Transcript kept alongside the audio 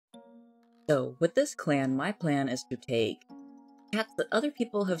So, with this clan, my plan is to take cats that other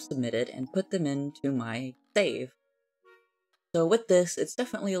people have submitted and put them into my save. So with this, it's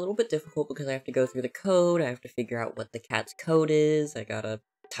definitely a little bit difficult because I have to go through the code, I have to figure out what the cat's code is, I gotta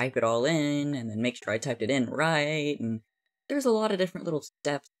type it all in, and then make sure I typed it in right, and there's a lot of different little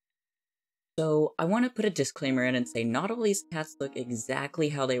steps. So I want to put a disclaimer in and say not all these cats look exactly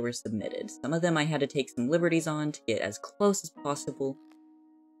how they were submitted. Some of them I had to take some liberties on to get as close as possible,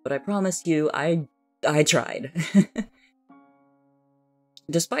 but I promise you, I tried.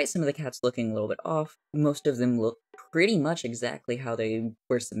 Despite some of the cats looking a little bit off, most of them look pretty much exactly how they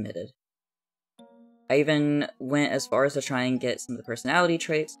were submitted. I even went as far as to try and get some of the personality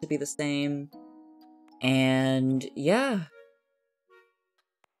traits to be the same. And yeah.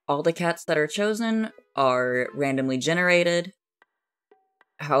 All the cats that are chosen are randomly generated.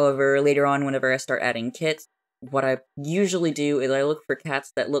 However, later on, whenever I start adding kits, what I usually do is I look for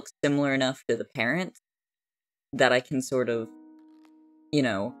cats that look similar enough to the parents that I can sort of, you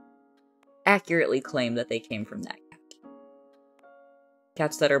know, accurately claim that they came from that cat.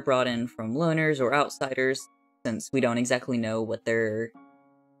 Cats that are brought in from loners or outsiders, since we don't exactly know what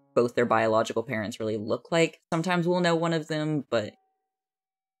both their biological parents really look like. Sometimes we'll know one of them, but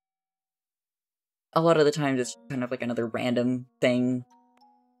a lot of the times it's kind of like another random thing.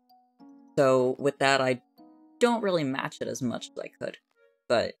 So with that, I don't really match it as much as I could.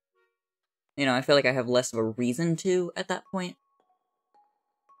 But, you know, I feel like I have less of a reason to at that point.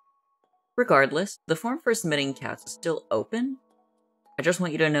 Regardless, the form for submitting cats is still open. I just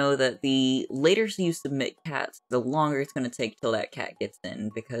want you to know that the later you submit cats, the longer it's going to take till that cat gets in,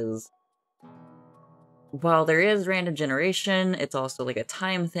 because while there is random generation, it's also like a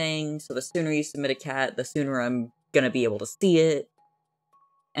time thing, so the sooner you submit a cat, the sooner I'm going to be able to see it.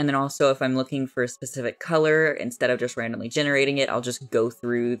 And then also, if I'm looking for a specific color, instead of just randomly generating it, I'll just go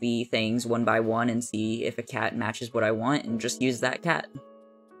through the things one by one and see if a cat matches what I want, and just use that cat.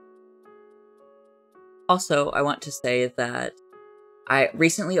 Also, I want to say that I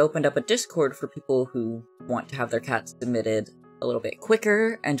recently opened up a Discord for people who want to have their cats submitted a little bit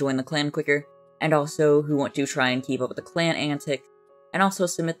quicker and join the clan quicker, and also who want to try and keep up with the clan antics, and also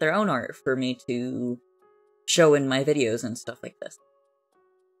submit their own art for me to show in my videos and stuff like this.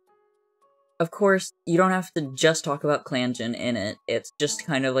 Of course, you don't have to just talk about ClanGen in it, it's just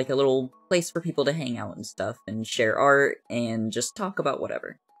kind of like a little place for people to hang out and stuff, and share art, and just talk about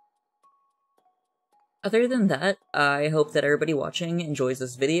whatever. Other than that, I hope that everybody watching enjoys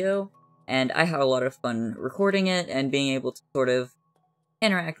this video, and I had a lot of fun recording it and being able to sort of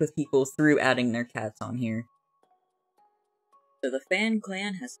interact with people through adding their cats on here. So the fan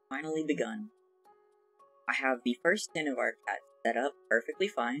clan has finally begun. I have the first 10 of our cats set up perfectly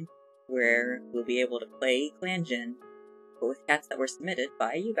fine, where we'll be able to play ClanGen, but with cats that were submitted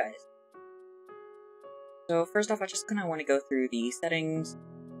by you guys. So first off, I just kind of want to go through the settings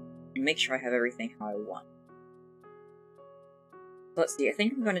and make sure I have everything how I want. Let's see, I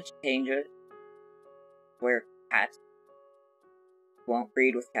think I'm going to change it where cats won't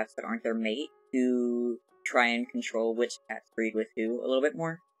breed with cats that aren't their mate, to try and control which cats breed with who a little bit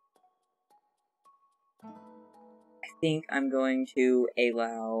more. I think I'm going to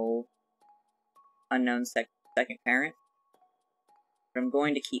allow unknown second parent, but I'm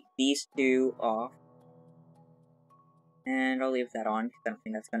going to keep these two off, and I'll leave that on because I don't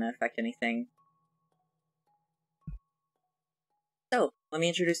think that's going to affect anything. So, let me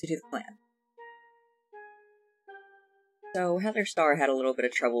introduce you to the clan. So, Heather Star had a little bit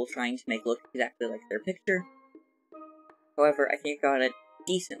of trouble trying to make look exactly like their picture. However, I think I got it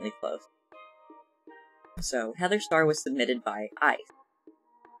decently close. So, Heather Star was submitted by Ice.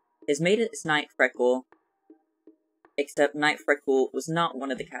 His mate is Night Freckle, except Night Freckle was not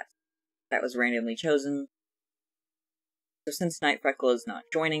one of the cats that was randomly chosen. So since Night Freckle is not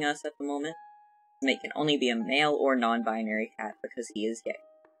joining us at the moment, his mate can only be a male or non-binary cat because he is gay.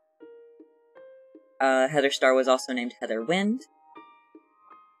 Heather Star was also named Heather Wind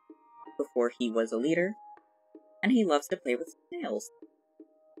before he was a leader, and he loves to play with snails.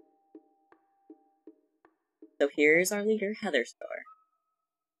 So here's our leader, Heather Star.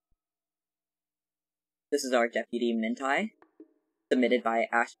 This is our deputy, Mintai, submitted by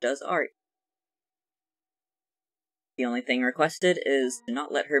Ash Does Art. The only thing requested is to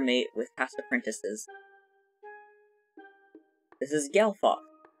not let her mate with past apprentices. This is Gelfox,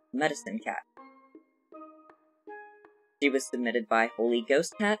 Medicine Cat. She was submitted by Holy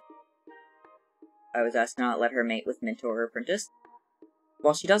Ghost Cat. I was asked to not let her mate with mentor or apprentice.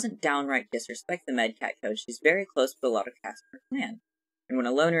 While she doesn't downright disrespect the Med Cat code, she's very close with a lot of cats in her clan, and when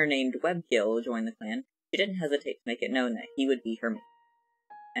a loner named Webkill joined the clan, she didn't hesitate to make it known that he would be her mate.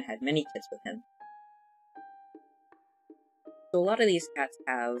 and had many kids with him. So a lot of these cats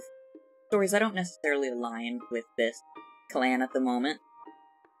have stories that don't necessarily align with this clan at the moment.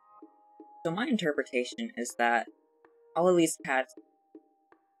 So my interpretation is that all of these cats,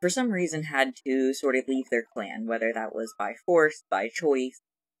 for some reason, had to sort of leave their clan, whether that was by force, by choice,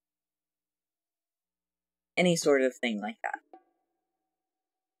 any sort of thing like that.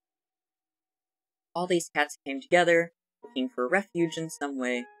 All these cats came together, looking for refuge in some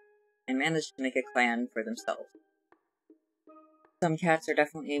way, and managed to make a clan for themselves. Some cats are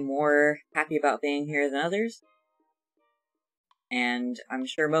definitely more happy about being here than others, and I'm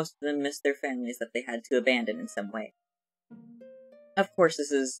sure most of them miss their families that they had to abandon in some way. Of course,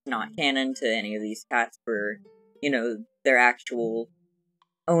 this is not canon to any of these cats for, their actual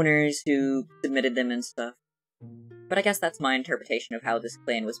owners who submitted them and stuff. But I guess that's my interpretation of how this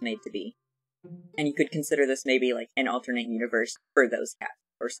clan was made to be. And you could consider this maybe like an alternate universe for those cats,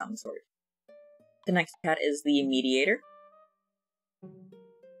 or some sort. The next cat is the Mediator.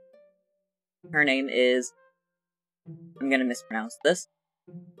 Her name is, I'm gonna mispronounce this,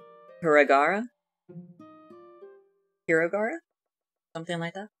 Hiragara? Something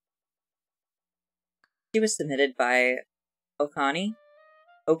like that. She was submitted by Okani?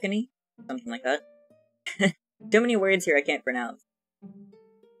 Something like that. Too many words here I can't pronounce.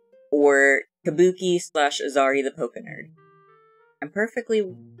 Or Kabuki/Azari the Poke Nerd. I'm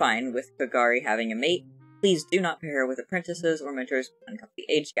perfectly fine with Kagari having a mate. Please do not pair her with apprentices or mentors with unhealthy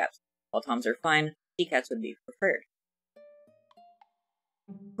age gaps. While Toms are fine, kitty cats would be preferred.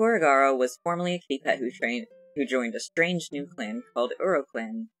 Kuragara was formerly a kitty pet who joined a strange new clan called Uro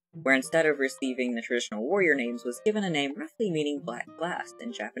Clan, where instead of receiving the traditional warrior names was given a name roughly meaning Black Blast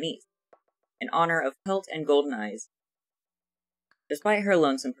in Japanese, in honor of pelt and golden eyes. Despite her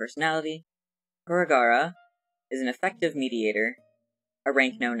lonesome personality, Kuragara is an effective mediator, a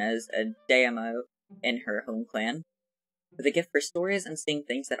rank known as a daimyo in her home clan, with a gift for stories and seeing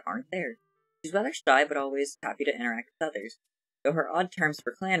things that aren't there. She's rather shy but always happy to interact with others, though her odd terms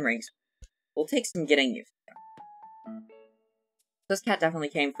for clan ranks will take some getting used to. This cat definitely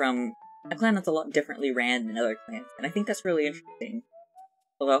came from a clan that's a lot differently ran than other clans, and I think that's really interesting.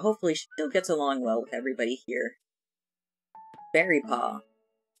 Although hopefully she still gets along well with everybody here. Berry Paw.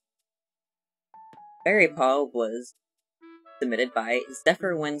 Berry Paw was submitted by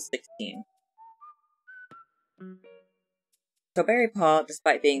Zephyrwind16. So Berry Paw,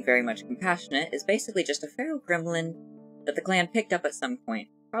 despite being very much compassionate, is basically just a feral gremlin that the clan picked up at some point,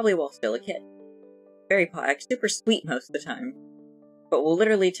 probably while still a kid. Berry Paw acts super sweet most of the time, but will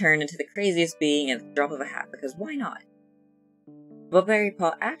literally turn into the craziest being at the drop of a hat, because why not? But Berry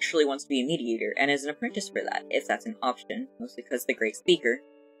Paw actually wants to be a mediator, and is an apprentice for that, if that's an option, mostly because the great speaker.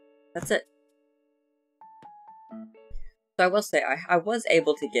 That's it. So I will say, I was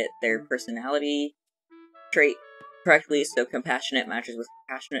able to get their personality trait correctly, so compassionate matches with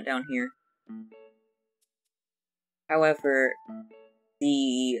compassionate down here. However,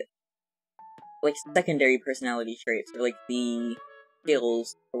 the secondary personality traits, or the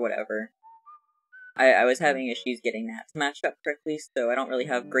skills, or whatever, I was having issues getting that to match up correctly, so I don't really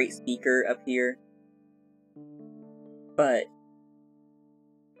have great speaker up here. But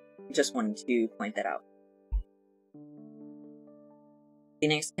just wanted to point that out. The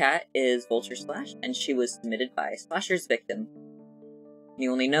next cat is Vulture Slash, and she was submitted by Slasher's Victim. The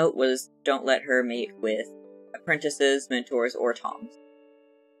only note was, don't let her mate with apprentices, mentors, or toms.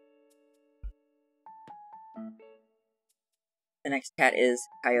 The next cat is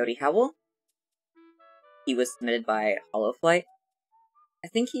Coyote Howl. He was submitted by Hollowflight. I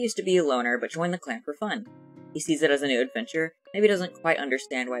think he used to be a loner, but joined the clan for fun. He sees it as a new adventure, maybe doesn't quite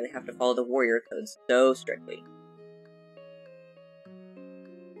understand why they have to follow the warrior codes so strictly.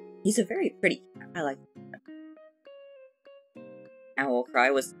 He's a very pretty cat, I like that.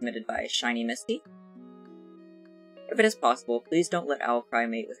 Owlcry was submitted by Shiny Misty. If it is possible, please don't let Owlcry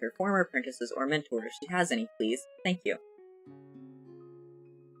mate with her former apprentices or mentors if she has any, please. Thank you.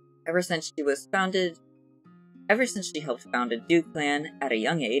 Ever since she helped found a Duke clan at a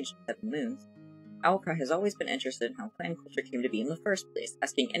young age, 7 moons, Owlcry has always been interested in how clan culture came to be in the first place,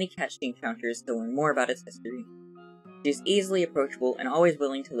 asking any cat she encounters to learn more about its history. She is easily approachable and always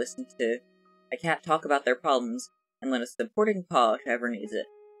willing to listen to a cat talk about their problems and lend a supporting paw if ever needs it.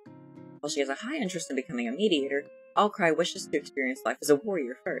 While she has a high interest in becoming a mediator, Owlcry wishes to experience life as a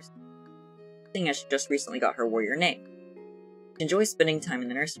warrior first, seeing as she just recently got her warrior name. She enjoys spending time in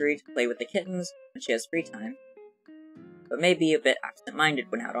the nursery to play with the kittens when she has free time, but may be a bit absent-minded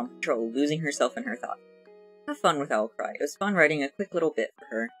when out on patrol, losing herself in her thoughts. Have fun with Owlcry. It was fun writing a quick little bit for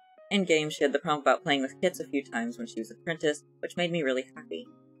her. In-game, she had the problem about playing with kits a few times when she was an apprentice, which made me really happy.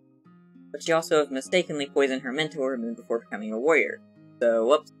 But she also mistakenly poisoned her mentor Moon before becoming a warrior. So,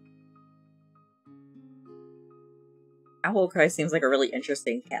 whoops. Owlcry seems like a really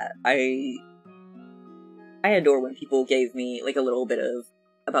interesting cat. I adore when people gave me, like, a little bit of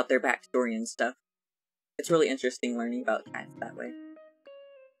about their backstory and stuff. It's really interesting learning about cats that way.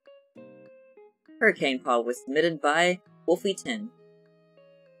 Hurricane Paw was submitted by Wolfie Tin.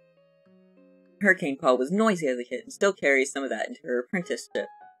 Hurricane Paw was noisy as a kid and still carries some of that into her apprenticeship.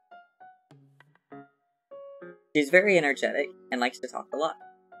 She's very energetic and likes to talk a lot.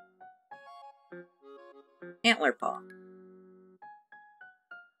 Antler Paw.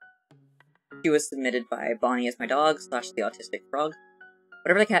 She was submitted by Bonnie as my dog / the autistic frog.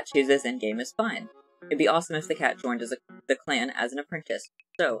 Whatever the cat chooses in-game is fine. It'd be awesome if the cat joined the clan as an apprentice.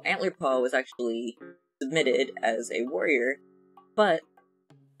 So, Antler Paw was actually submitted as a warrior, but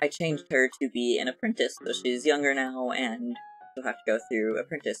I changed her to be an apprentice, so she's younger now and she'll have to go through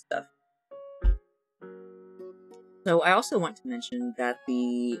apprentice stuff. So I also want to mention that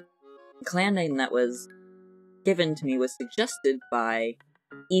the clan name that was given to me was suggested by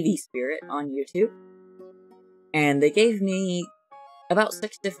Eevee Spirit on YouTube, and they gave me about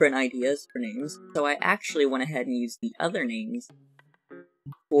 6 different ideas for names, so I actually went ahead and used the other names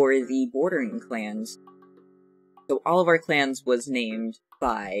for the bordering clans. So all of our clans was named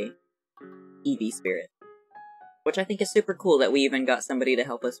by Eevee Spirit, which I think is super cool that we even got somebody to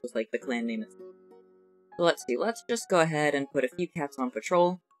help us with, like, the clan name itself. So let's see, let's just go ahead and put a few cats on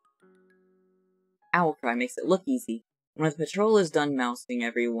patrol. Owlcry makes it look easy. When the patrol is done mousing,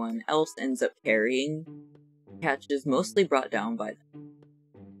 everyone else ends up carrying catches mostly brought down by them.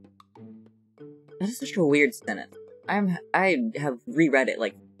 That is such a weird sentence. I have reread it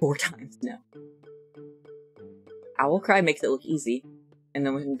like 4 times now. Owlcry makes it look easy, and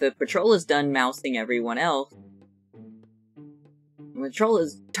then when the patrol is done mousing everyone else, when the patrol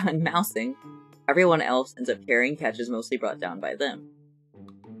is done mousing, everyone else ends up carrying catches mostly brought down by them.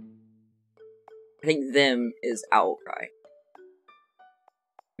 I think them is Owlcry.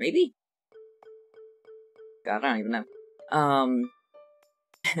 Maybe? God, I don't even know.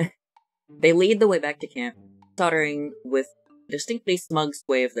 They lead the way back to camp, tottering with a distinctly smug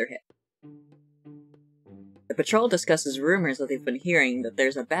sway of their head. The patrol discusses rumors that they've been hearing that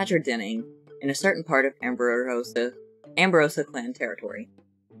there's a badger denning in a certain part of Amberosa clan territory.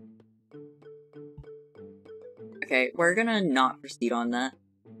 Okay, we're gonna not proceed on that.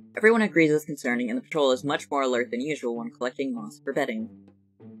 Everyone agrees it's concerning, and the patrol is much more alert than usual when collecting moss for bedding.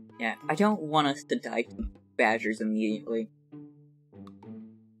 Yeah, I don't want us to die to badgers immediately.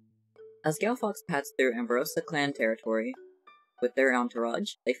 As Galfox pats through Amberosa clan territory with their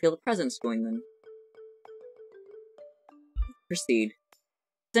entourage, they feel a presence join them. Proceed.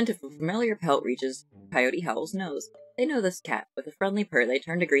 The scent of a familiar pelt reaches Coyote Howl's nose. They know this cat. With a friendly purr, they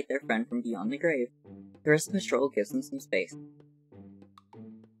turn to greet their friend from beyond the grave. The rest of the patrol gives them some space.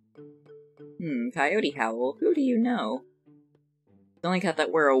 Coyote Howl, who do you know? The only cat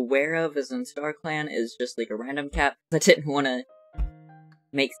that we're aware of as in Star Clan is just like a random cat that didn't want to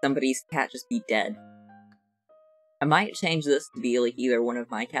make somebody's cat just be dead. I might change this to be like either one of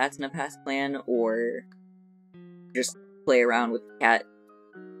my cats in a past clan, or just play around with cat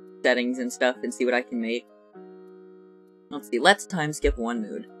settings and stuff and see what I can make. Let's see, let's time skip one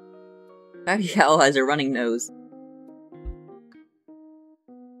mood. Coyote Howl has a running nose.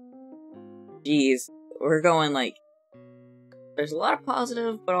 Jeez, we're going like... There's a lot of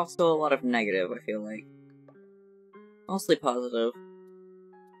positive, but also a lot of negative, I feel like. Mostly positive.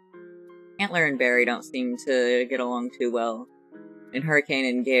 Antler and Barry don't seem to get along too well. And Hurricane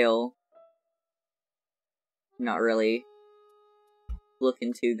and Gale... not really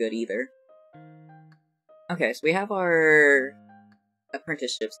looking too good either. Okay, so we have our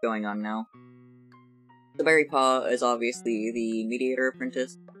apprenticeships going on now. The Berry Paw is obviously the Mediator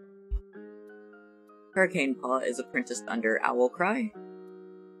Apprentice. Hurricane Paw is apprenticed under Owlcry.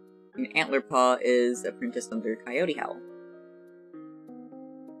 And Antler Paw is apprenticed under Coyote Howl.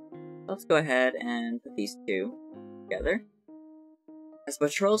 Let's go ahead and put these two together. As the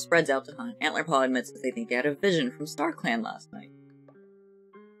patrol spreads out to hunt, Antler Paw admits that they think they had a vision from Star Clan last night.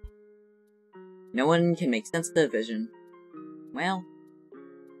 No one can make sense of the vision. Well...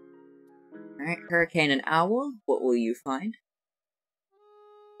 Alright, Hurricane and Owl, what will you find?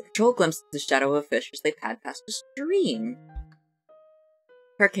 The patrol glimpses the shadow of a fish as they pad past a stream.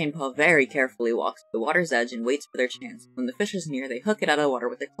 Hurricane Paw very carefully walks to the water's edge and waits for their chance. When the fish is near, they hook it out of the water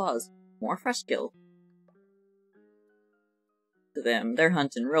with their claws. More fresh gill. To them, they're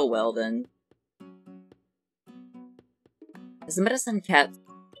hunting real well then. As the medicine cat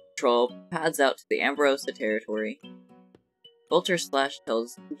patrol pads out to the Ambrosa territory. Vulture Slash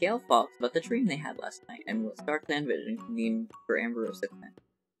tells Gale Fox about the dream they had last night and will start clan vision convene for Ambrosa clan.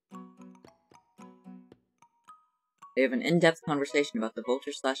 They have an in-depth conversation about the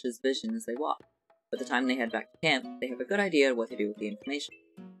Vulture Slash's vision as they walk. By the time they head back to camp, they have a good idea of what to do with the information.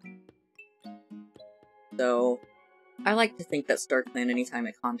 So, I like to think that StarClan, anytime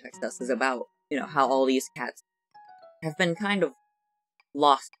it contacts us, is about, you know, how all these cats have been kind of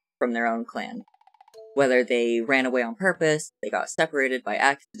lost from their own clan. Whether they ran away on purpose, they got separated by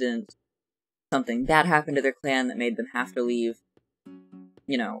accident, something bad happened to their clan that made them have to leave.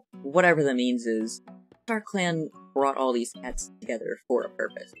 You know, whatever the means is, StarClan brought all these cats together for a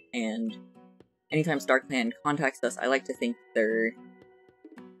purpose, and anytime StarClan contacts us, I like to think they're,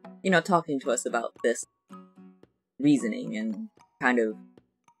 you know, talking to us about this reasoning and kind of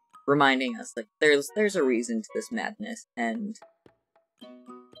reminding us, like, there's a reason to this madness, and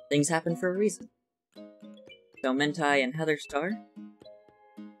things happen for a reason. So Mentai and Heather Star.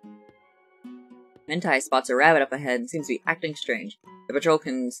 Mentai spots a rabbit up ahead and seems to be acting strange. The patrol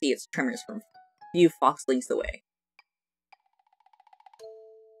can see its tremors from a few fox lengths away.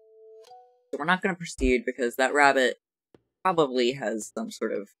 So we're not going to proceed because that rabbit probably has some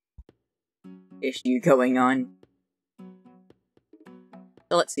sort of issue going on.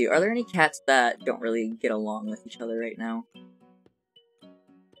 So let's see, are there any cats that don't really get along with each other right now?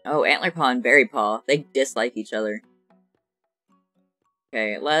 Oh, Antlerpaw and Berrypaw, they dislike each other.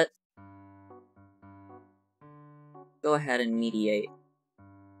 Okay, let's go ahead and mediate.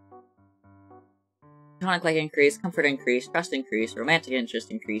 Tonic like increase, comfort increase, trust increase, romantic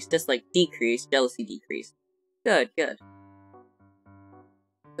interest increase, dislike decrease, jealousy decrease. Good, good.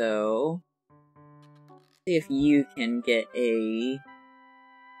 So, see if you can get a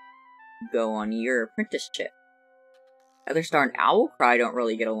go on your apprenticeship. Featherstar and Owlcry don't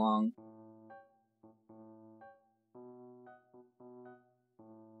really get along.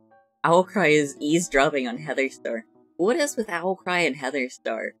 Owlcry is eavesdropping on Heatherstar. What is with Owlcry and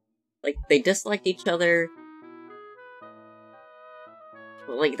Heatherstar? Like, they disliked each other.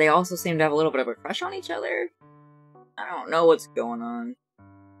 But, like, they also seem to have a little bit of a crush on each other? I don't know what's going on.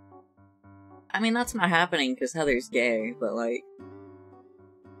 I mean, that's not happening because Heather's gay, but, like...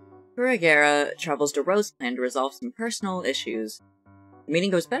 Kuragara travels to Rose Clan to resolve some personal issues. The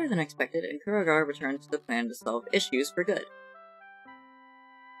meeting goes better than expected, and Kuragara returns to the clan to solve issues for good.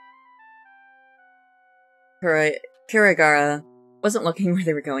 Kuragara wasn't looking where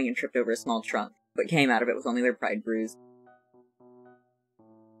they were going and tripped over a small trunk, but came out of it with only their pride bruised.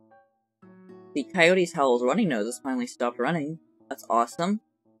 The Coyote's Howl's running nose has finally stopped running. That's awesome.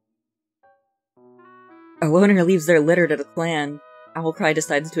 A loner leaves their litter to the clan. Owlcry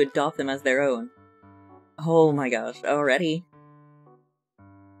decides to adopt them as their own. Oh my gosh, already?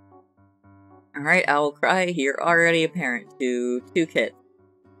 Alright, Owlcry, you're already a parent to 2 kids,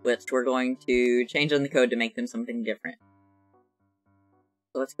 which we're going to change on the code to make them something different.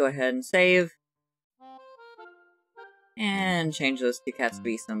 So let's go ahead and save. And change those 2 cats to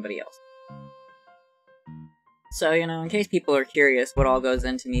be somebody else. So, you know, in case people are curious what all goes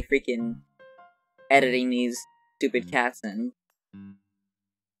into me freaking editing these stupid cats in.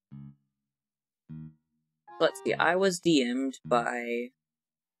 Let's see, I was DM'd by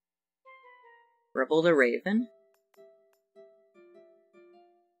Rebel the Raven.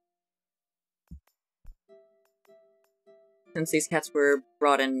 Since these cats were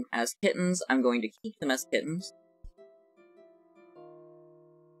brought in as kittens, I'm going to keep them as kittens.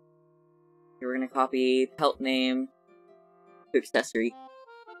 We're gonna copy pelt name to accessory.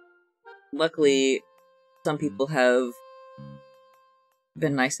 Luckily, some people have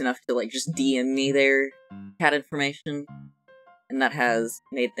been nice enough to, like, just DM me their cat information, and that has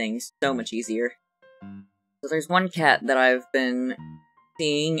made things so much easier. So there's one cat that I've been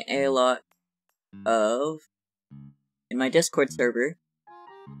seeing a lot of in my Discord server,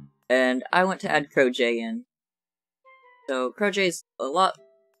 and I want to add CrowJ in. So CrowJ's a lot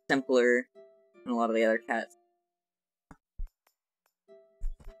simpler than a lot of the other cats.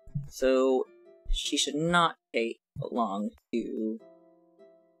 So she should not take long to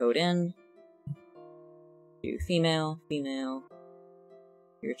code in. Do female, female.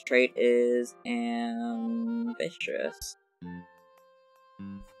 Your trait is ambitious.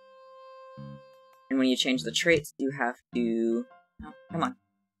 And when you change the traits, you have to... Oh, come on.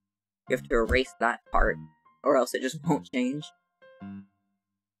 You have to erase that part, or else it just won't change.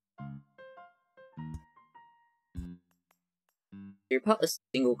 Your pup is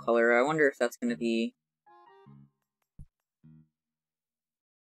single color. I wonder if that's going to be...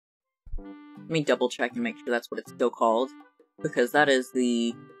 Let me double check and make sure that's what it's still called, because that is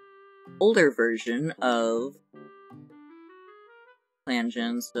the older version of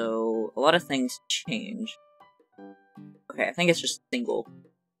ClanGen, so a lot of things change. Okay, I think it's just single.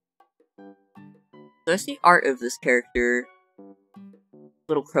 So I see art of this character,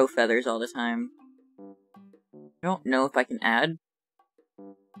 little crow feathers all the time. I don't know if I can add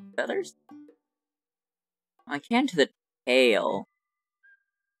feathers. I can to the tail.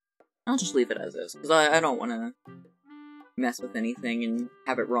 I'll just leave it as is, because I don't want to mess with anything and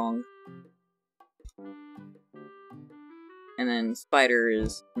have it wrong. And then Spider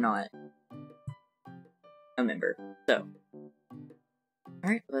is not a member, so.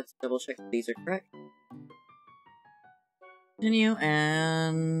 Alright, let's double check that these are correct. Continue,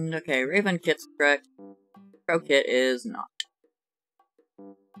 and okay, Raven Kit's correct. Crow Kit is not.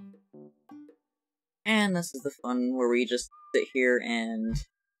 And this is the fun where we just sit here and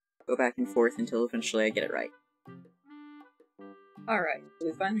go back and forth until eventually I get it right. Alright, so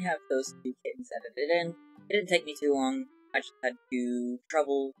we finally have those two kittens edited in. It didn't take me too long. I just had to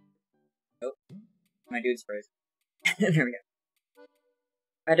trouble... Oh, my dude's froze. There we go.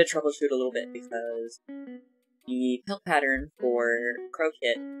 I had to troubleshoot a little bit because the pelt pattern for Crow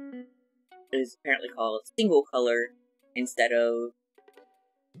Kit is apparently called single color instead of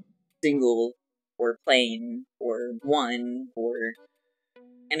single or plain or one or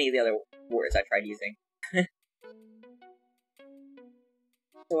any of the other words I tried using.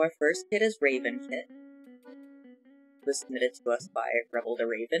 So our first kit is Raven Kit. It was submitted to us by Rebel the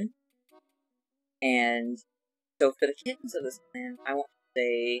Raven. And so for the kittens of this clan, I want to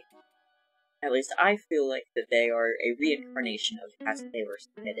say, at least I feel like that they are a reincarnation of the cast they were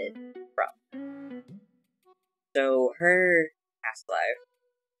submitted from. So her past life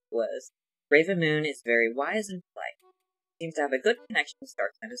was, Raven Moon is very wise and polite. Seems to have a good connection with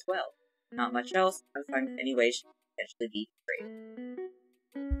Startime as well. Not much else, I'm fine with any way she could potentially be great.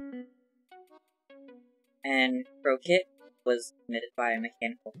 And Crow Kit was submitted by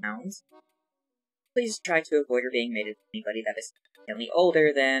Mechanical Hounds. Please try to avoid her being mated with anybody that is significantly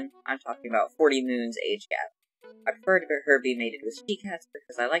older than, I'm talking about 40 moons age gap. I prefer to her be mated with she-cats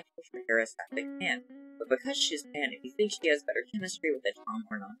because I like to portray her as half big pan. But because she's pan, if you think she has better chemistry with a Tom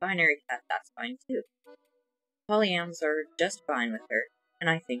or non-binary cat, that's fine too. Polyams are just fine with her, and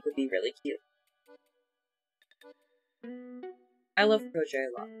I think would be really cute. I love Crow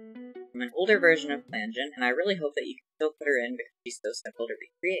a lot. I'm an older version of ClanGen, and I really hope that you can still put her in because she's so simple to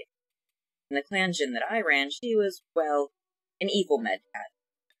recreate. In the ClanGen that I ran, she was, well, an evil med cat.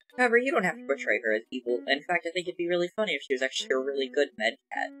 However, you don't have to portray her as evil. In fact, I think it'd be really funny if she was actually a really good med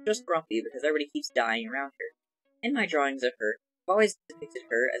cat, just grumpy because everybody keeps dying around her. In my drawings of her, I've always depicted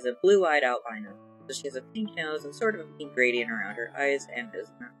her as a blue-eyed albino, so she has a pink nose and sort of a pink gradient around her eyes and his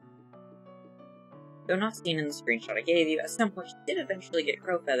mouth. Though not seen in the screenshot I gave you, at some point she did eventually get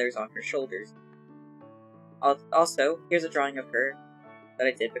crow feathers on her shoulders. Also, here's a drawing of her that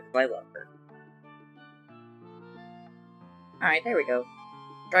I did because I love her. Alright, there we go.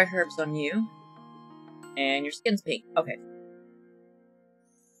 Dry herbs on you. And your skin's pink. Okay.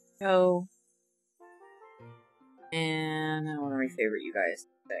 Go. And I want to re-favorite you guys.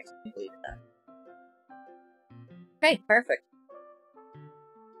 I accidentally deleted that. Okay, perfect.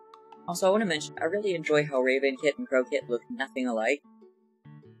 Also, I want to mention, I really enjoy how Raven Kit and Crow Kit look nothing alike.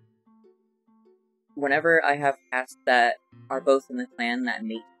 Whenever I have cats that are both in the clan that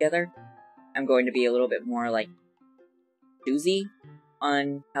mate together, I'm going to be a little bit more, like, choosy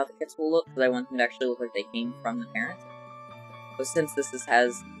on how the kits will look, because I want them to actually look like they came from the parents. So since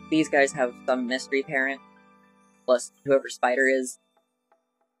these guys have some mystery parent, plus whoever Spider is,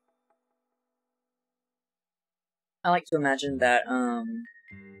 I like to imagine that,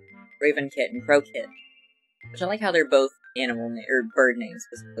 Raven Kit and Crow Kit, which I like how they're both or bird names,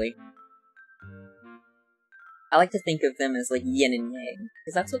 specifically. I like to think of them as, like, yin and yang,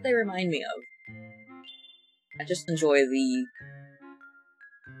 because that's what they remind me of. I just enjoy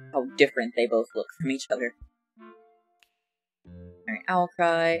how different they both look from each other. Alright,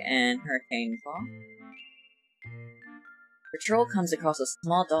 Owlcry and Hurricane Claw. Patrol comes across a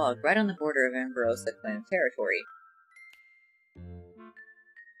small dog right on the border of Amberosa clan territory.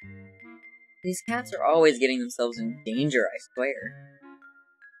 These cats are always getting themselves in danger, I swear.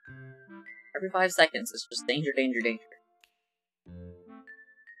 Every 5 seconds, it's just danger, danger, danger.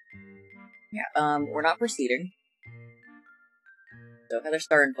 Yeah, we're not proceeding. So, Heather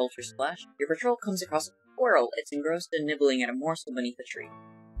Star and Vulture Splash. Your patrol comes across a squirrel. It's engrossed and nibbling at a morsel beneath a tree.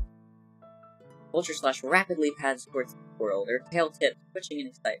 Vulture Slash rapidly pads towards the squirrel, their tail tipped, twitching in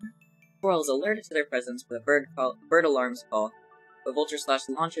excitement. The squirrel is alerted to their presence with a bird alarms call, but Vulture Slash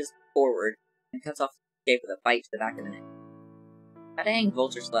launches forward and cuts off the escape with a bite to the back of the neck. Dang,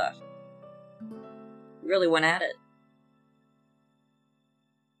 Vulture Slash. really went at it.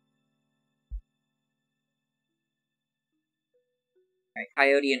 Alright,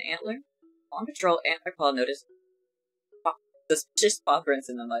 Coyote and Antler. On patrol, Antler Paw noticed suspicious paw prints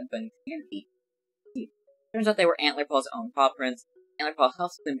in the mud beneath the canopy. Turns out they were Antler Paw's own paw prints. Antler Paw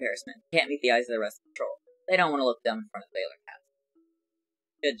huffs with embarrassment. Can't meet the eyes of the rest of the patrol. They don't want to look dumb in front of Baylor Cats.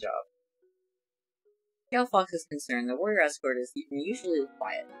 Good job. Scale Fox is concerned the warrior escort is unusually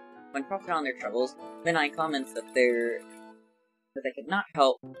quiet. When prompted on their troubles, Midnight comments that they could not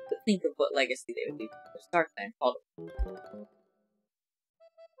help but think of what legacy they would leave for the Star Clan called them.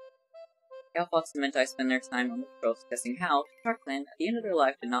 Scale Fox and Mintai spend their time on the patrol discussing how Star Clan, at the end of their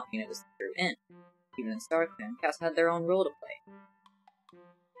life, did not mean it was the true end. Even in Star Clan, cats had their own role to play.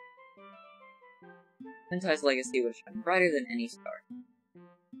 Mintai's legacy would shine brighter than any star.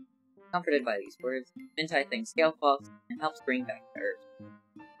 Comforted by these words, Mintai thanks Scale Fox and helps bring back the Earth.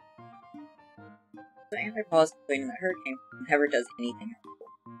 So Antler Paw's complaining that Hurricane never does anything helpful.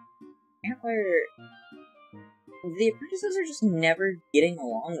 The apprentices are just never getting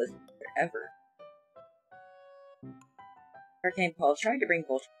along with each other, ever. Hurricane Paul tried to bring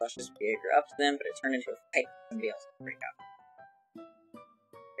Vulture Flush's behavior up to them, but it turned into a fight for somebody else to break up.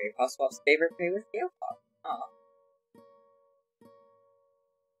 Harry Paw swaps favorite prey with Scale Paw. Aw.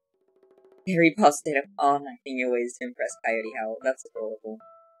 Harry Paw stayed up all night thinking of ways to impress Coyote Howl. That's adorable.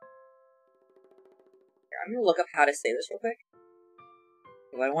 Here, I'm gonna look up how to say this real quick.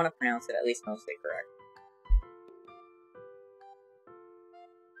 If I want to pronounce it at least mostly correct.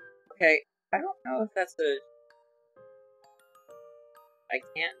 Okay, I don't know if that's a... I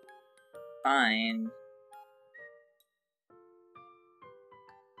can't find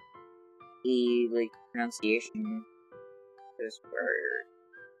the, like, pronunciation of this word.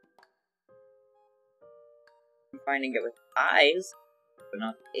 I'm finding it with I's, but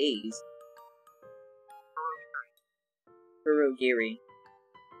not A's. Kurogiri.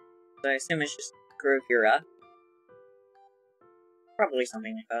 So I assume it's just Kurogira. Probably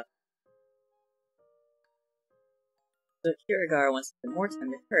something like that. So Kirigara wants to spend more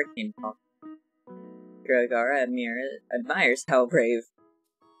time with Hurricane Paw. Kirigara admires how brave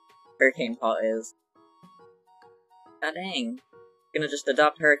Hurricane Paw is. God dang. Gonna just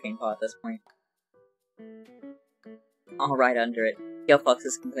adopt Hurricane Paw at this point. All right under it. Scale Fox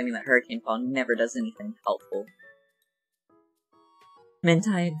is complaining that Hurricane Paw never does anything helpful.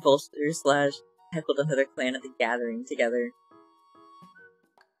 Mintai and Vulture heckled another clan at the gathering together.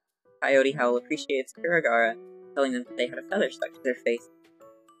 Coyote Howl appreciates Kirigara, telling them that they had a feather stuck to their face.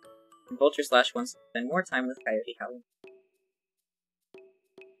 And Vulture wants to spend more time with Coyote Howl.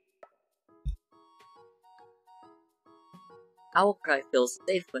 Owlcry feels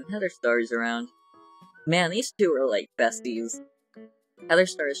safe when Heatherstar is around. Man, these two are like besties.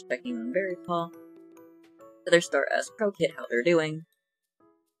 Heatherstar is checking on Berry Paw. Heatherstar asks Crowkit how they're doing.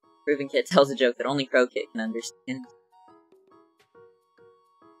 Raven Kit tells a joke that only Crowkit can understand.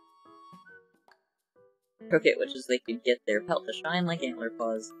 Crowkit wishes they could get their pelt to shine like Antler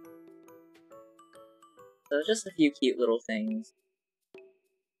Paws. So just a few cute little things.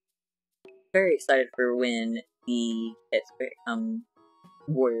 Very excited for when the kits become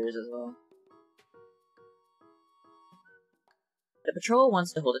warriors as well. The patrol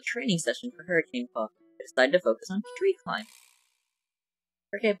wants to hold a training session for Hurricane Paw. They decide to focus on tree climb.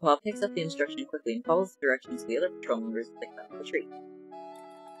 Hurricane Paw picks up the instruction quickly and follows the directions of the other patrol members as they climb the tree.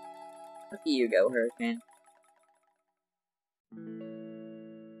 Look at you go, Hurricane.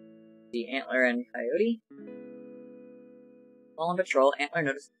 The Antler and Coyote. While on patrol, Antler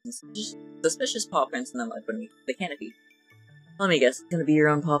notices suspicious paw prints in the mud beneath the canopy. Let me guess, it's gonna be your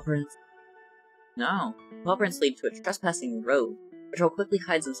own paw prints? No. Paw prints lead to a trespassing rogue. Patrol quickly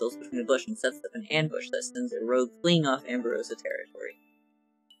hides themselves between a bush and sets up an ambush that sends a rogue fleeing off Amberosa territory.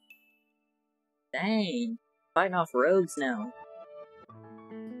 Dang. Fighting off rogues now.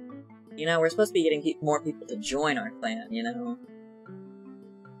 You know, we're supposed to be getting more people to join our clan, you know?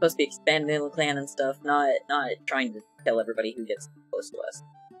 Supposed to be expanding the clan and stuff, not trying to kill everybody who gets close to us.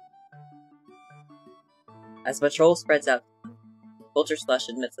 As the patrol spreads out, Vulture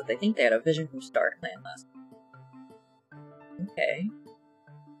admits that they think they had a vision from Star Clan last night. Okay.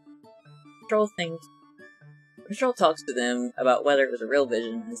 Patrol talks to them about whether it was a real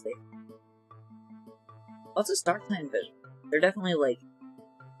vision as they... What's a Star Clan vision? They're definitely like...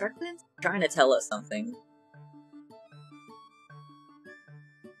 Star Clan's trying to tell us something.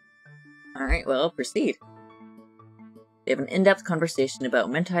 Alright, well, proceed. They have an in-depth conversation about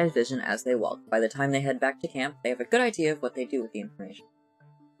Mentai's vision as they walk. By the time they head back to camp, they have a good idea of what they do with the information.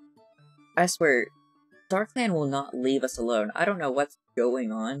 I swear, Star Clan will not leave us alone. I don't know what's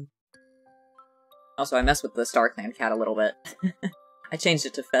going on. Also, I messed with the StarClan cat a little bit. I changed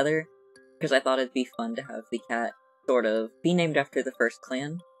it to Feather, because I thought it'd be fun to have the cat sort of be named after the first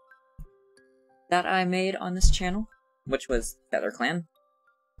clan that I made on this channel, which was Feather Clan.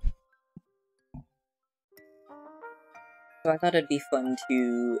 So I thought it'd be fun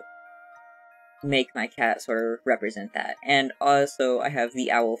to make my cat sort of represent that. And also, I have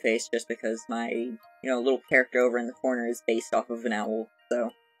the owl face just because my, little character over in the corner is based off of an owl, so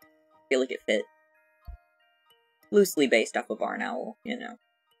I feel like it fit. Loosely based off a barn owl,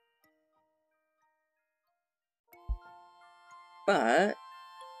 But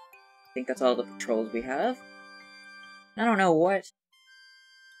I think that's all the patrols we have. I don't know what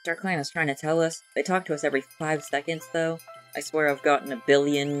StarClan is trying to tell us. They talk to us every 5 seconds, though. I swear I've gotten a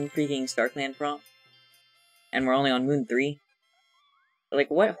billion freaking StarClan prompts. And we're only on Moon 3. Like,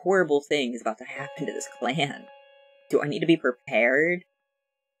 what horrible thing is about to happen to this clan? Do I need to be prepared?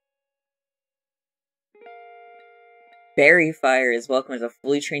 Berryfire is welcome as a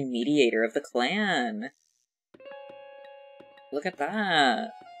fully trained mediator of the clan. Look at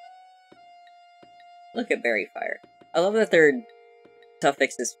that. Look at Berryfire. I love that their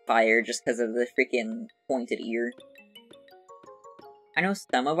suffix is fire just because of the freaking pointed ear. I know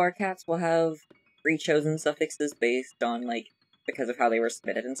some of our cats will have pre-chosen suffixes based on, because of how they were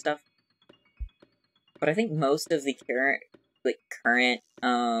submitted and stuff. But I think most of the current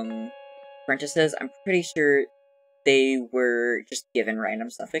apprentices, I'm pretty sure they were just given random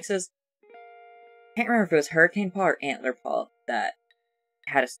suffixes. I can't remember if it was Hurricane Paw or Antler Paw that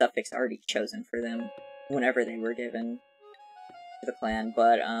had a suffix already chosen for them whenever they were given to the clan,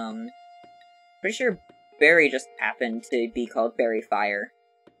 but pretty sure Berry just happened to be called Berryfire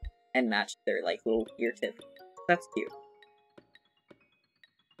and matched their little ear tip. That's cute.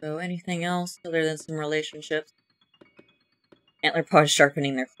 So anything else other than some relationships? Antler Paw is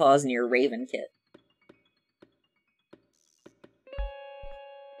sharpening their claws near Raven Kit.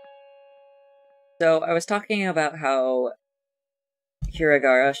 So I was talking about how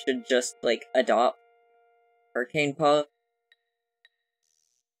Hiragara should just, adopt Hurricane Paw.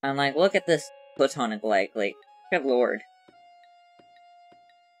 I'm like, look at this platonic good lord.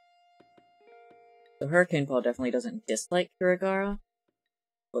 So Hurricane Paw definitely doesn't dislike Hiragara,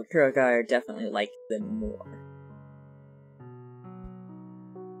 but Hiragara definitely likes them more.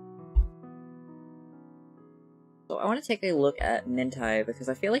 So I want to take a look at Mintai, because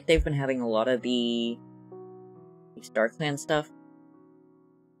I feel like they've been having a lot of the StarClan stuff.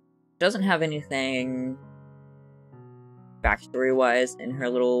 Doesn't have anything backstory-wise in her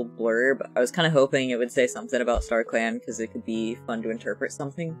little blurb. I was kind of hoping it would say something about StarClan, because it could be fun to interpret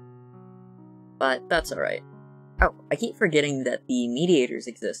something. But that's alright. Oh, I keep forgetting that the mediators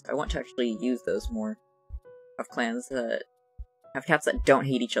exist. I want to actually use those more. Have clans that have cats that don't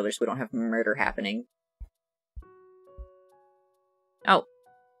hate each other so we don't have murder happening. Oh.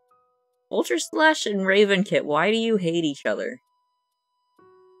 Vulture Slash and Raven Kit, why do you hate each other?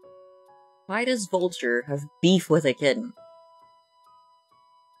 Why does Vulture have beef with a kitten?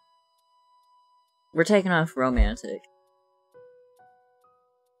 We're taking off romantic.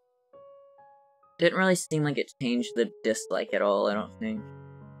 Didn't really seem like it changed the dislike at all, I don't think.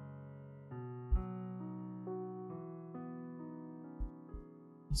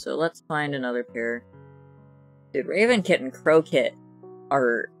 So let's find another pair. Dude, Raven Kit and Crow Kit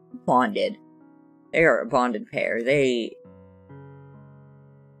are bonded. They are a bonded pair. They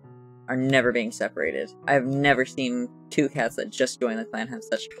are never being separated. I've never seen two cats that just joined the clan have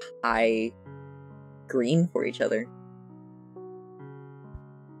such high green for each other.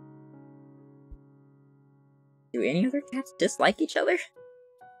 Do any other cats dislike each other?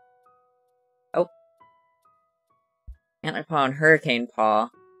 Oh. Antler Paw and Hurricane Paw.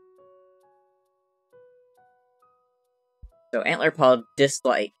 So Antler Paw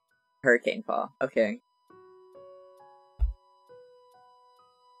dislike Hurricane Paw. Okay.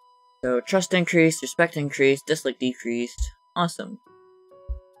 So trust increased, respect increased, dislike decreased. Awesome.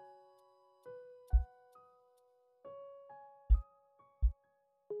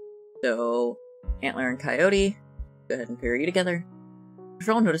 So Antler and Coyote, go ahead and pair you together.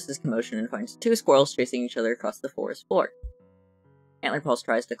 Patrol notices commotion and finds two squirrels chasing each other across the forest floor. Antler Paw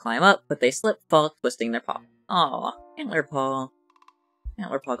tries to climb up, but they slip, fall, twisting their paw. Aw, Antler Paw.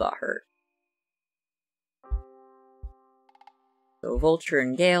 Antler Paw got hurt. So Vulture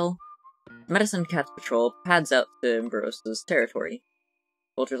and Gale. Medicine Cat's patrol pads out to Ambrose's territory.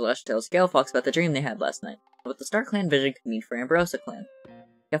 Vulture Lash tells Gale Fox about the dream they had last night, what the Star Clan vision could mean for Ambrosa Clan.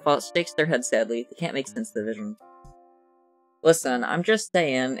 Gale Fox shakes their head sadly, they can't make sense of the vision. Listen, I'm just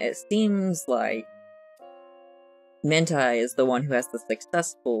saying, it seems like Mintai is the one who has the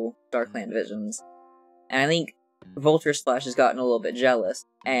successful Star Clan visions. And I think Vulture Slash has gotten a little bit jealous,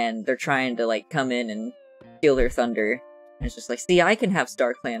 and they're trying to, like, come in and steal their thunder. And it's just like, see, I can have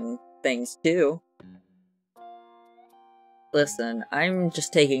StarClan things, too. Listen, I'm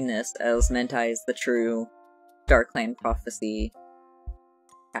just taking this as Mentai is the true StarClan prophecy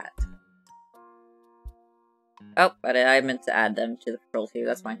cat. Oh, but I meant to add them to the patrol too,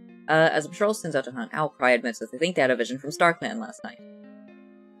 that's fine. As the patrol sends out to hunt, Owlcry admits that they think they had a vision from StarClan last night.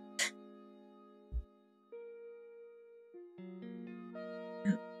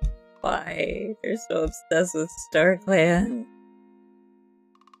 Why? They're so obsessed with StarClan.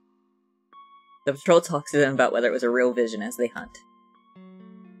 The patrol talks to them about whether it was a real vision as they hunt.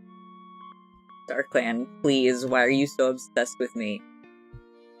 StarClan, please, why are you so obsessed with me?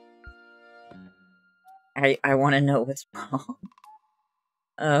 I want to know what's wrong.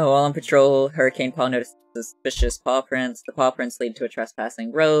 While on patrol, Hurricane Paw notices suspicious paw prints. The paw prints lead to a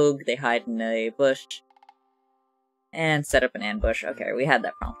trespassing rogue. They hide in a bush. And set up an ambush. Okay, we had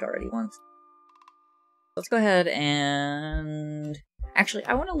that prompt already once. Let's go ahead and... Actually,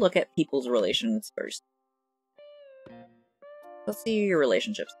 I want to look at people's relations first. Let's see your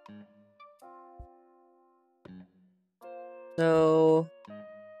relationships. So...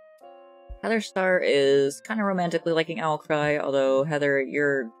 Heather Star is kind of romantically liking Owlcry, although, Heather,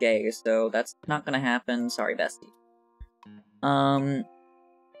 you're gay, so that's not gonna happen. Sorry, bestie.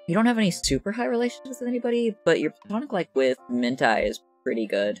 You don't have any super high relationships with anybody, but your platonic like with Mentai is pretty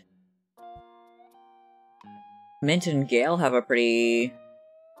good. Mint and Gale have a pretty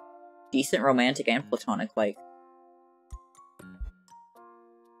decent romantic and platonic like.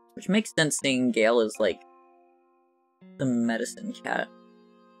 Which makes sense seeing Gale is like the medicine cat.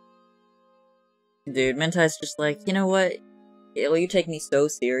 Dude, Mentai's just like, you know what? Will you take me so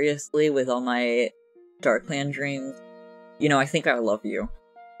seriously with all my Darkland dreams? You know, I think I love you.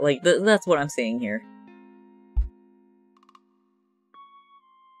 Like, that's what I'm saying here.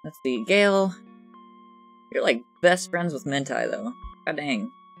 Let's see, Gale. You're like best friends with Mentai, though. God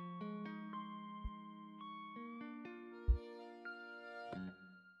dang.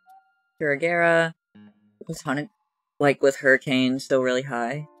 Kuragera. Platonic, like, with Hurricane still really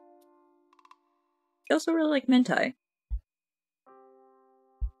high. I also really like Mentai.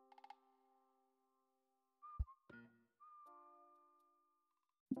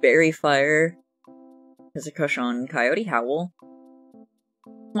 Berryfire has a crush on Coyote Howl.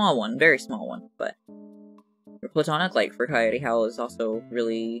 Small one, very small one, but your platonic like for Coyote Howl is also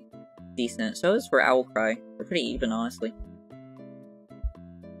really decent. So is for Owlcry. They're pretty even, honestly.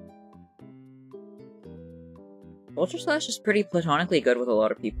 Vulture Slash is pretty platonically good with a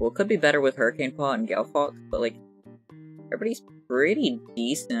lot of people. It could be better with Hurricane Paw and Galfox, but like, everybody's pretty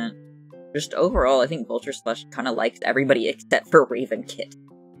decent. Just overall, I think Vulture Slash kind of likes everybody except for Raven Kit.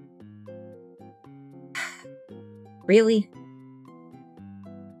 Really?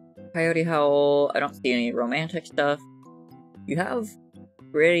 Coyote Howl, I don't see any romantic stuff. You have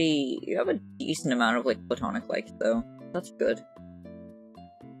a decent amount of like platonic likes though. That's good.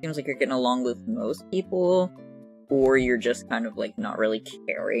 Seems like you're getting along with most people. Or you're just kind of, like, not really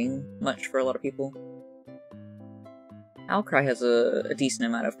caring much for a lot of people. Owlcry has a decent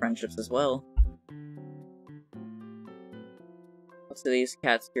amount of friendships as well. Most of these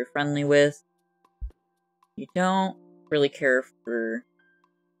cats you're friendly with. You don't really care for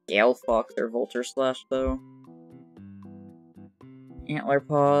Galfox or Vulture Slash, though.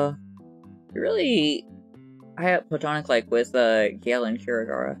 Antlerpaw. You're really high up platonic, like, with Gale and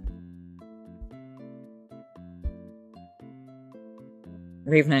Kuragera.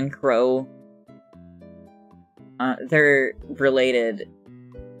 Raven and Crow. They're related.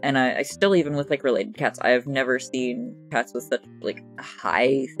 And I still, even with, like, related cats, I have never seen cats with such, like,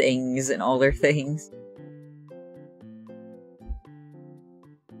 high things in all their things.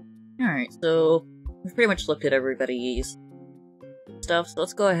 Alright, so we've pretty much looked at everybody's stuff, so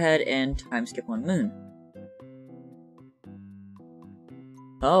let's go ahead and time skip one moon.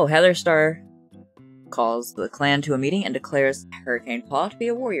 Oh, Heather Star calls the clan to a meeting and declares Hurricane Paw to be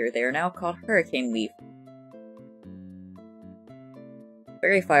a warrior. They are now called Hurricane Leaf.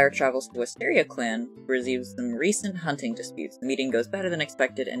 Berryfire travels to Wisteria clan, who receives some recent hunting disputes. The meeting goes better than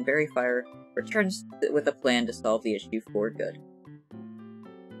expected, and Berryfire returns with a plan to solve the issue for good.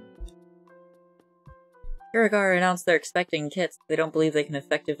 Kuragera announced they're expecting kits. They don't believe they can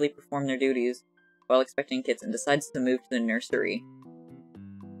effectively perform their duties while expecting kits and decides to move to the nursery.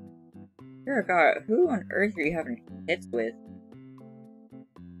 Kuragera, who on earth are you having kits with?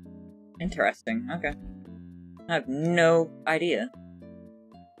 Interesting, okay. I have no idea.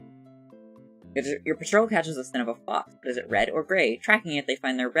 Your patrol catches the scent of a fox, but is it red or gray? Tracking it, they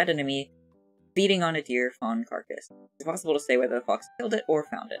find their red enemy feeding on a deer fawn carcass. It's possible to say whether the fox killed it or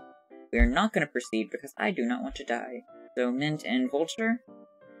found it. We are not going to proceed because I do not want to die. So Mint and Vulture?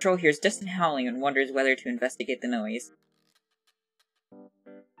 Patrol hears distant howling and wonders whether to investigate the noise.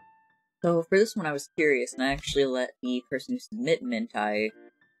 So for this one I was curious, and I actually let the person who submit Mintai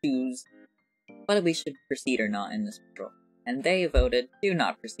choose whether we should proceed or not in this patrol. And they voted do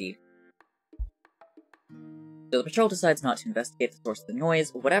not proceed. So the patrol decides not to investigate the source of the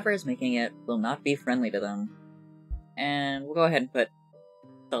noise. Whatever is making it will not be friendly to them. And we'll go ahead and put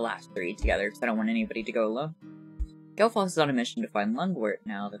the last three together, because I don't want anybody to go alone. Gelfox is on a mission to find Lungwort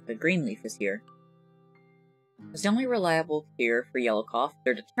now that the Greenleaf is here. As the only reliable cure for Yellowcough,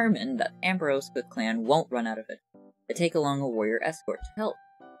 they're determined that the Ambrosica clan won't run out of it. They take along a warrior escort to help.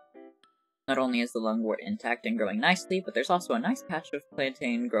 Not only is the Lungwort intact and growing nicely, but there's also a nice patch of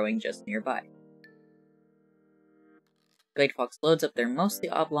plantain growing just nearby. Glade Fox loads up their mostly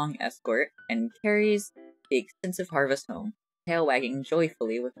oblong escort and carries the extensive harvest home, tail wagging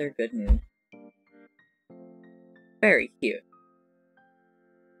joyfully with their good mood. Very cute.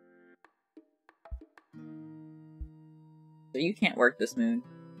 So you can't work this moon,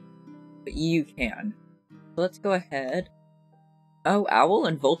 but you can. So let's go ahead. Oh, Owl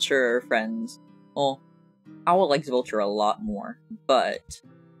and Vulture are friends. Well, Owl likes Vulture a lot more, but...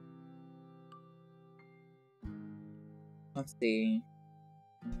 let's see.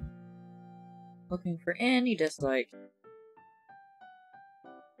 Looking for any dislikes.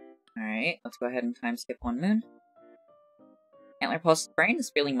 Alright, let's go ahead and time skip one moon. Antlerpaw's brain is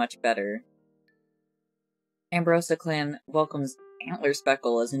feeling much better. Ambrosia clan welcomes Antler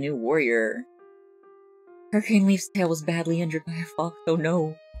Speckle as a new warrior. Hurricane Leaf's tail was badly injured by a fox, oh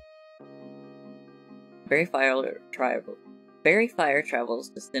no. Berry Fire travels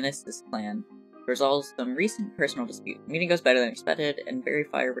to Sinis's clan. Resolves some recent personal dispute. The meeting goes better than expected, and Berry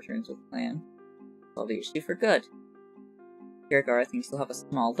Fire returns with the clan. Solve the issue for good. Kirigara thinks he'll have a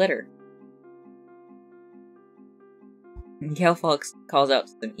small litter. Galefox calls out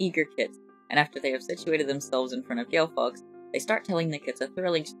to some eager kits, and after they have situated themselves in front of Galefox, they start telling the kits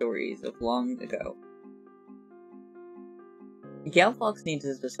thrilling stories of long ago. Galefox needs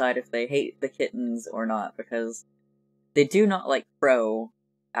to decide if they hate the kittens or not, because they do not like Crow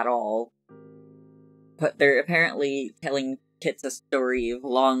at all. But they're apparently telling kits a story of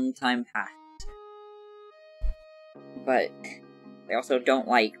long time past. But they also don't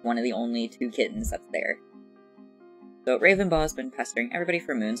like one of the only two kittens that's there. So Ravenbaugh has been pestering everybody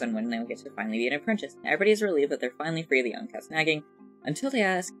for moons on when they'll get to finally be an apprentice. Everybody is relieved that they're finally free of the young cat's nagging, until they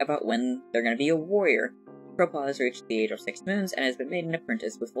ask about when they're going to be a warrior. Crowpaw has reached the age of 6 moons and has been made an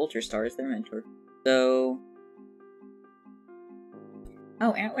apprentice with Vulture Star as their mentor. So...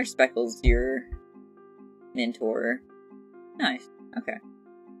 oh, Antler Speckle's your mentor. Nice. Okay.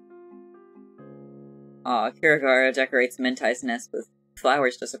 Aw, Kirigara decorates Mentai's nest with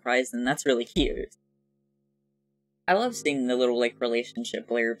flowers to surprise them. That's really cute. I love seeing the little, like, relationship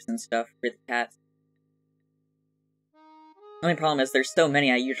blurbs and stuff for the cats. The only problem is there's so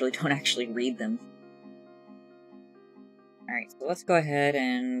many I usually don't actually read them. Alright, so let's go ahead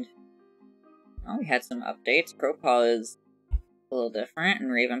and... oh, we had some updates. Crowpaw is a little different, and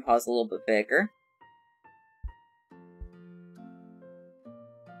Ravenpaw's a little bit bigger.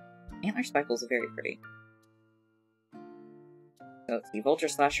 Antler Speckles are very pretty. So let's see, Vulture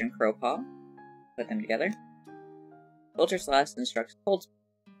Slash and Crowpaw. Put them together. Vulture Slash instructs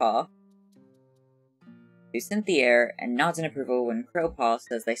Coldpaw to scent the air and nods in approval when Crowpaw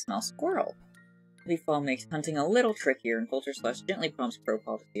says they smell squirrel. Leafpaw makes hunting a little trickier, and Vulture Slash gently prompts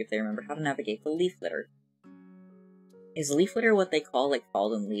Crowpaw to see if they remember how to navigate the leaf litter. Is leaf litter what they call, like,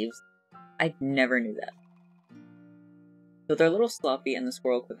 fallen leaves? I never knew that. Though they're a little sloppy and the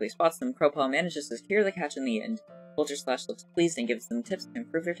squirrel quickly spots them, Crowpaw manages to secure the catch in the end. Vulture Slash looks pleased and gives them tips to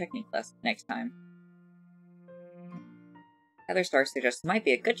improve their technique next time. Heatherstar suggests it might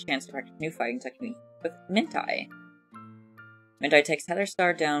be a good chance to practice new fighting technique with Mintai. Mintai takes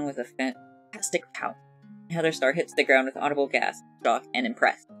Heatherstar down with a fantastic pout. Heatherstar hits the ground with audible gasp, shock, and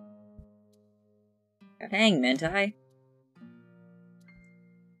impressed. Dang, Mintai.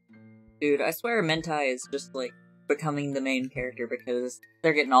 Dude, I swear Mintai is just, like, becoming the main character because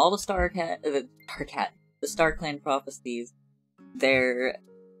they're getting all the the Star Clan prophecies. They're,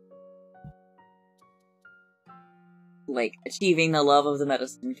 like, achieving the love of the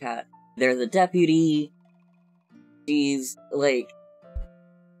medicine cat. They're the deputy. She's, like,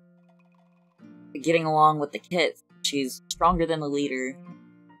 getting along with the kids. She's stronger than the leader.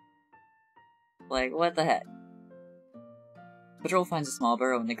 Like, what the heck? Patrol finds a small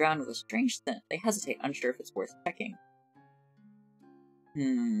burrow in the ground with a strange scent. They hesitate, unsure if it's worth checking.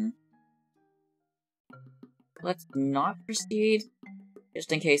 Let's not proceed,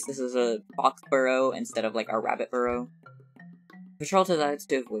 just in case this is a fox burrow instead of, like, our rabbit burrow. Patrol decides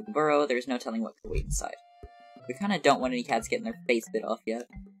to avoid the burrow, there's no telling what could wait inside. We kinda don't want any cats getting their face bit off yet.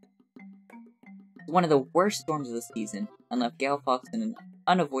 One of the worst storms of the season, and left Gale Fox in an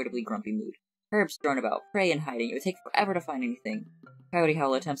unavoidably grumpy mood. Herbs thrown about, prey and hiding, it would take forever to find anything. Coyote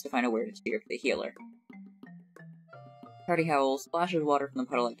Howl attempts to find a word to cheer the healer. Coyote Howl splashes water from the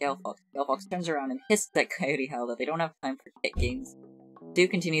puddle at Gale Fox. Gale Fox turns around and hisses at Coyote Howl that they don't have time for kit games. Two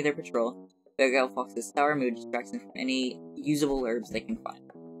continue their patrol, but Gale Fox's sour mood distracts them from any usable herbs they can find.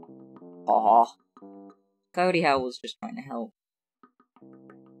 Aww. Coyote Howl was just trying to help.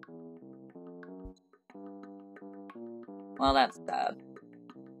 Well, that's sad.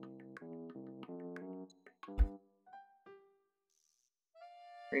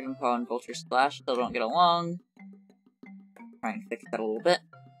 Ravenclaw and Vulture Splash still don't get along. Try and fix that a little bit.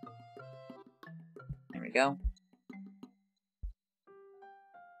 There we go.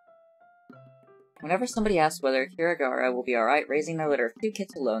 Whenever somebody asks whether Kirigara will be alright raising their litter of 2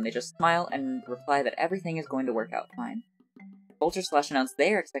 kits alone, they just smile and reply that everything is going to work out fine. Vulture Slash announced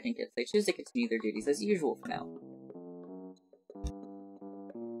they are expecting kits. They choose to continue their duties as usual for now.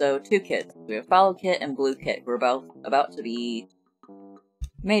 So, 2 kits. We have Follow Kit and Blue Kit, who are both about to be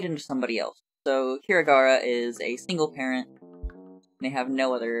made into somebody else. So, Kirigara is a single parent, and they have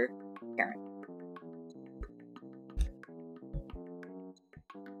no other parent.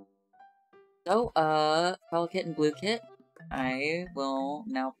 So, Follow Kit and Blue Kit, I will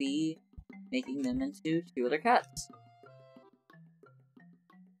now be making them into 2 other cats.